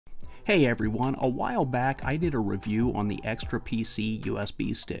Hey everyone, a while back I did a review on the Extra PC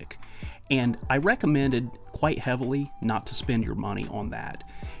USB stick, and I recommended quite heavily not to spend your money on that.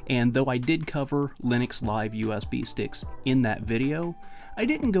 And though I did cover Linux Live USB sticks in that video, I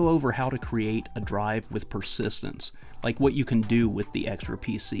didn't go over how to create a drive with persistence, like what you can do with the Extra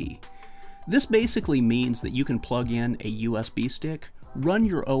PC. This basically means that you can plug in a USB stick, run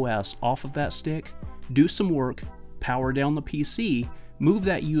your OS off of that stick, do some work, power down the PC, move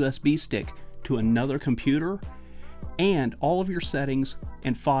that USB stick to another computer, and all of your settings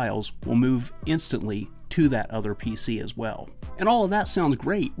and files will move instantly to that other PC as well. And all of that sounds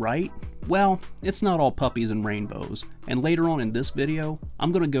great, right? Well, it's not all puppies and rainbows, and later on in this video,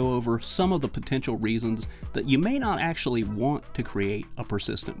 I'm going to go over some of the potential reasons that you may not actually want to create a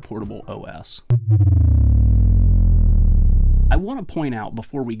persistent portable OS. I want to point out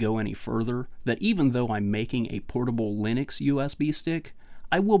before we go any further that even though I'm making a portable Linux USB stick,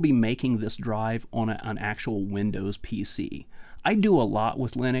 I will be making this drive on an actual Windows PC. I do a lot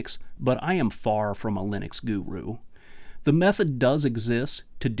with Linux, but I am far from a Linux guru. The method does exist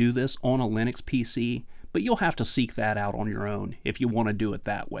to do this on a Linux PC, but you'll have to seek that out on your own if you want to do it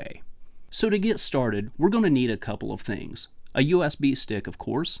that way. So to get started, we're going to need a couple of things. A USB stick, of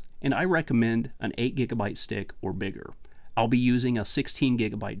course, and I recommend an 8GB stick or bigger. I'll be using a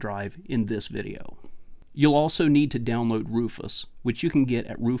 16GB drive in this video. You'll also need to download Rufus, which you can get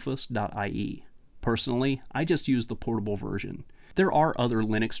at rufus.ie. Personally, I just use the portable version. There are other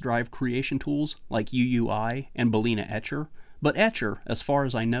Linux drive creation tools like UUI and Balena Etcher, but Etcher, as far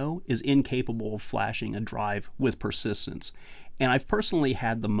as I know, is incapable of flashing a drive with persistence, and I've personally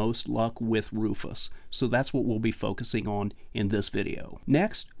had the most luck with Rufus, so that's what we'll be focusing on in this video.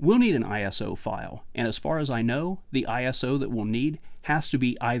 Next, we'll need an ISO file, and as far as I know, the ISO that we'll need has to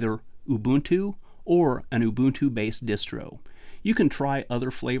be either Ubuntu or an Ubuntu-based distro. You can try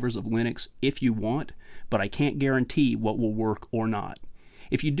other flavors of Linux if you want, but I can't guarantee what will work or not.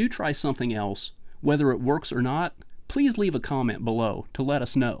 If you do try something else, whether it works or not, please leave a comment below to let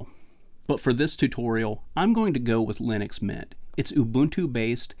us know. But for this tutorial, I'm going to go with Linux Mint. It's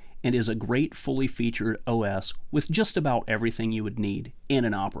Ubuntu-based and is a great fully featured OS with just about everything you would need in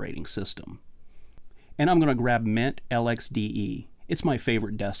an operating system. And I'm going to grab Mint LXDE. It's my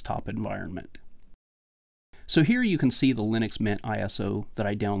favorite desktop environment. So here you can see the Linux Mint ISO that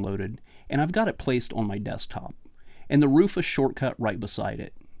I downloaded, and I've got it placed on my desktop, and the Rufus shortcut right beside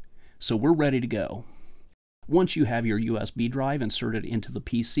it. So we're ready to go. Once you have your USB drive inserted into the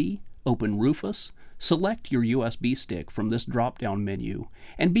PC, open Rufus, select your USB stick from this drop-down menu,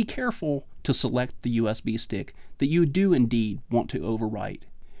 and be careful to select the USB stick that you do indeed want to overwrite.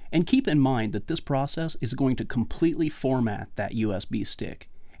 And keep in mind that this process is going to completely format that USB stick,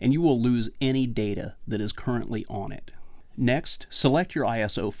 and you will lose any data that is currently on it. Next, select your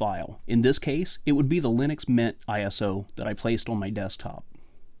ISO file. In this case, it would be the Linux Mint ISO that I placed on my desktop.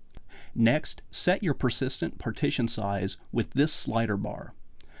 Next, set your persistent partition size with this slider bar.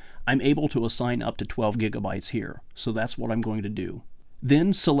 I'm able to assign up to 12 GB here, so that's what I'm going to do.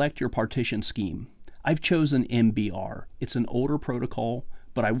 Then select your partition scheme. I've chosen MBR. It's an older protocol,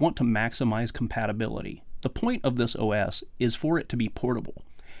 but I want to maximize compatibility. The point of this OS is for it to be portable.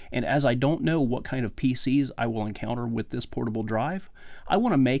 And as I don't know what kind of PCs I will encounter with this portable drive, I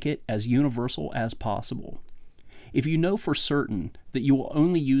want to make it as universal as possible. If you know for certain that you will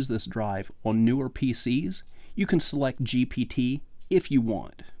only use this drive on newer PCs, you can select GPT if you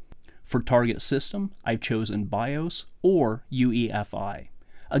want. For target system, I've chosen BIOS or UEFI,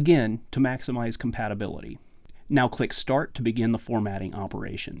 again to maximize compatibility. Now click Start to begin the formatting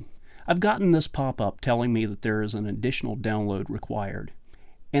operation. I've gotten this pop-up telling me that there is an additional download required,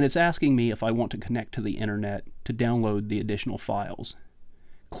 and it's asking me if I want to connect to the internet to download the additional files.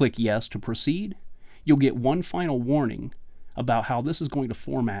 Click Yes to proceed. You'll get one final warning about how this is going to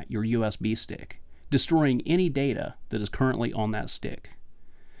format your USB stick, destroying any data that is currently on that stick.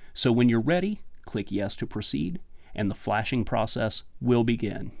 So when you're ready, click Yes to proceed, and the flashing process will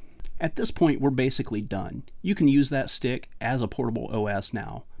begin. At this point, we're basically done. You can use that stick as a portable OS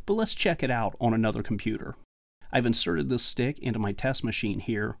now, but let's check it out on another computer. I've inserted this stick into my test machine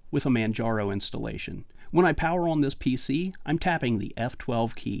here with a Manjaro installation. When I power on this PC, I'm tapping the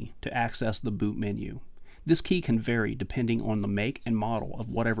F12 key to access the boot menu. This key can vary depending on the make and model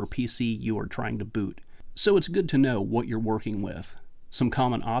of whatever PC you are trying to boot, so it's good to know what you're working with. Some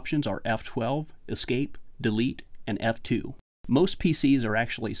common options are F12, Escape, Delete, and F2. Most PCs are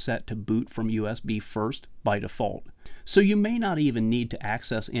actually set to boot from USB first by default, so you may not even need to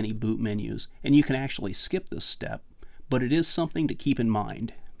access any boot menus, and you can actually skip this step, but it is something to keep in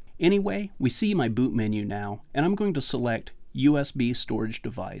mind. Anyway, we see my boot menu now, and I'm going to select USB storage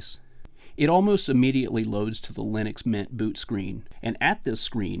device. It almost immediately loads to the Linux Mint boot screen, and at this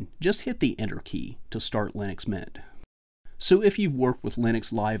screen, just hit the Enter key to start Linux Mint. So if you've worked with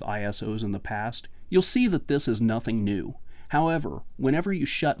Linux Live ISOs in the past, you'll see that this is nothing new. However, whenever you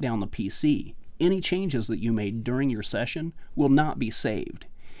shut down the PC, any changes that you made during your session will not be saved.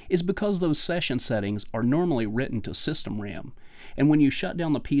 It's because those session settings are normally written to system RAM, and when you shut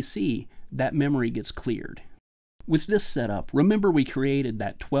down the PC, that memory gets cleared. With this setup, remember we created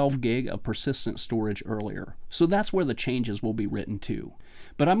that 12 gig of persistent storage earlier, so that's where the changes will be written to.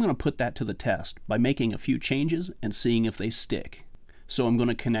 But I'm going to put that to the test by making a few changes and seeing if they stick. So I'm going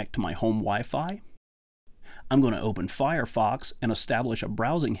to connect to my home Wi-Fi. I'm going to open Firefox and establish a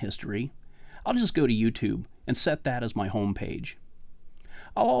browsing history. I'll just go to YouTube and set that as my home page.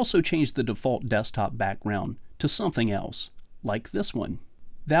 I'll also change the default desktop background to something else, like this one.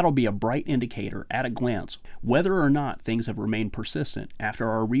 That'll be a bright indicator at a glance whether or not things have remained persistent after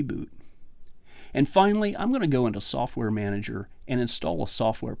our reboot. And finally, I'm going to go into Software Manager and install a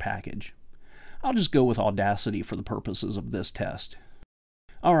software package. I'll just go with Audacity for the purposes of this test.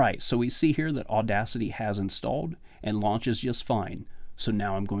 Alright, so we see here that Audacity has installed and launches just fine. So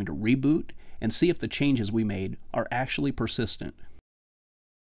now I'm going to reboot and see if the changes we made are actually persistent.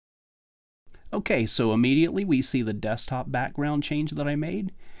 Okay, so immediately we see the desktop background change that I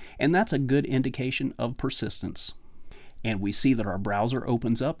made, and that's a good indication of persistence. And we see that our browser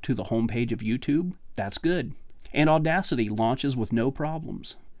opens up to the home page of YouTube. That's good. And Audacity launches with no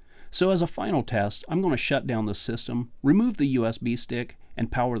problems. So as a final test, I'm going to shut down the system, remove the USB stick,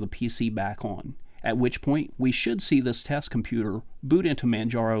 and power the PC back on, at which point we should see this test computer boot into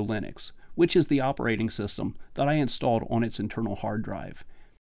Manjaro Linux, which is the operating system that I installed on its internal hard drive.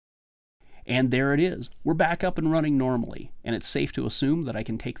 And there it is. We're back up and running normally, and it's safe to assume that I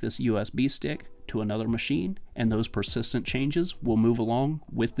can take this USB stick to another machine, and those persistent changes will move along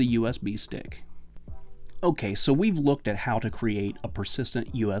with the USB stick. Okay, so we've looked at how to create a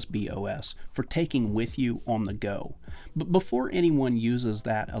persistent USB OS for taking with you on the go. But before anyone uses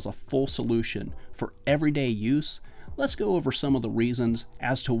that as a full solution for everyday use, let's go over some of the reasons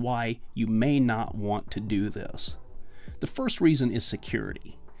as to why you may not want to do this. The first reason is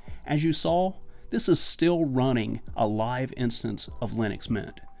security. As you saw, this is still running a live instance of Linux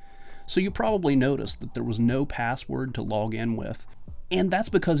Mint. So you probably noticed that there was no password to log in with, and that's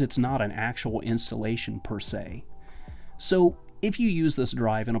because it's not an actual installation per se. So if you use this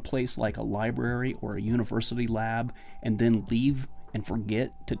drive in a place like a library or a university lab and then leave and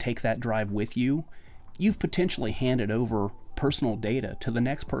forget to take that drive with you, you've potentially handed over personal data to the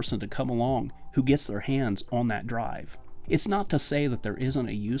next person to come along who gets their hands on that drive. It's not to say that there isn't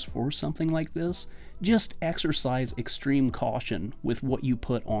a use for something like this, just exercise extreme caution with what you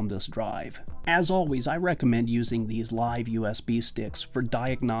put on this drive. As always, I recommend using these live USB sticks for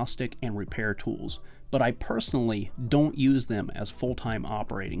diagnostic and repair tools, but I personally don't use them as full-time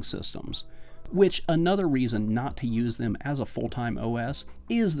operating systems. Which another reason not to use them as a full-time OS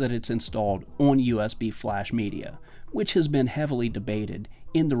is that it's installed on USB flash media, which has been heavily debated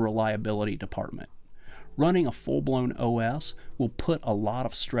in the reliability department. Running a full-blown OS will put a lot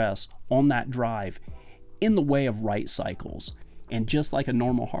of stress on that drive in the way of write cycles. And just like a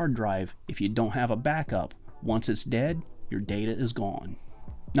normal hard drive, if you don't have a backup, once it's dead, your data is gone.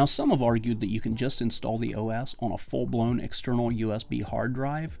 Now some have argued that you can just install the OS on a full-blown external USB hard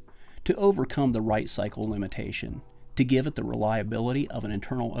drive to overcome the write cycle limitation, to give it the reliability of an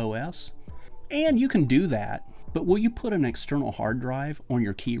internal OS. And you can do that, but will you put an external hard drive on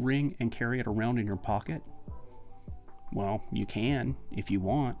your keyring and carry it around in your pocket? Well, you can, if you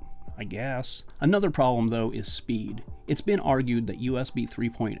want, I guess. Another problem though is speed. It's been argued that USB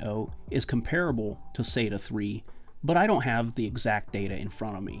 3.0 is comparable to SATA 3, but I don't have the exact data in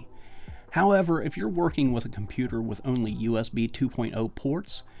front of me. However, if you're working with a computer with only USB 2.0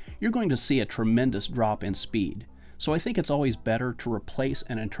 ports, you're going to see a tremendous drop in speed. So I think it's always better to replace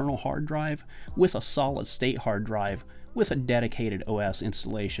an internal hard drive with a solid-state hard drive with a dedicated OS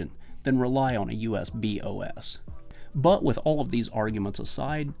installation than rely on a USB OS. But with all of these arguments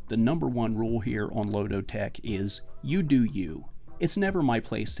aside, the number one rule here on Lodotech is you do you. It's never my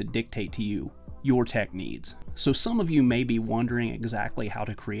place to dictate to you your tech needs. So some of you may be wondering exactly how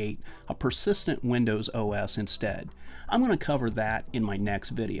to create a persistent Windows OS instead. I'm going to cover that in my next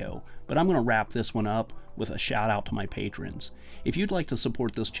video, but I'm going to wrap this one up with a shout out to my patrons. If you'd like to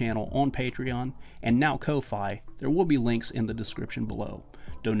support this channel on Patreon and now Ko-Fi, there will be links in the description below.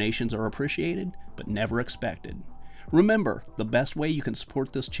 Donations are appreciated, but never expected. Remember, the best way you can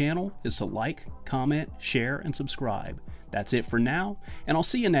support this channel is to like, comment, share, and subscribe. That's it for now, and I'll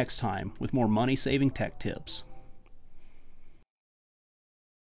see you next time with more money-saving tech tips.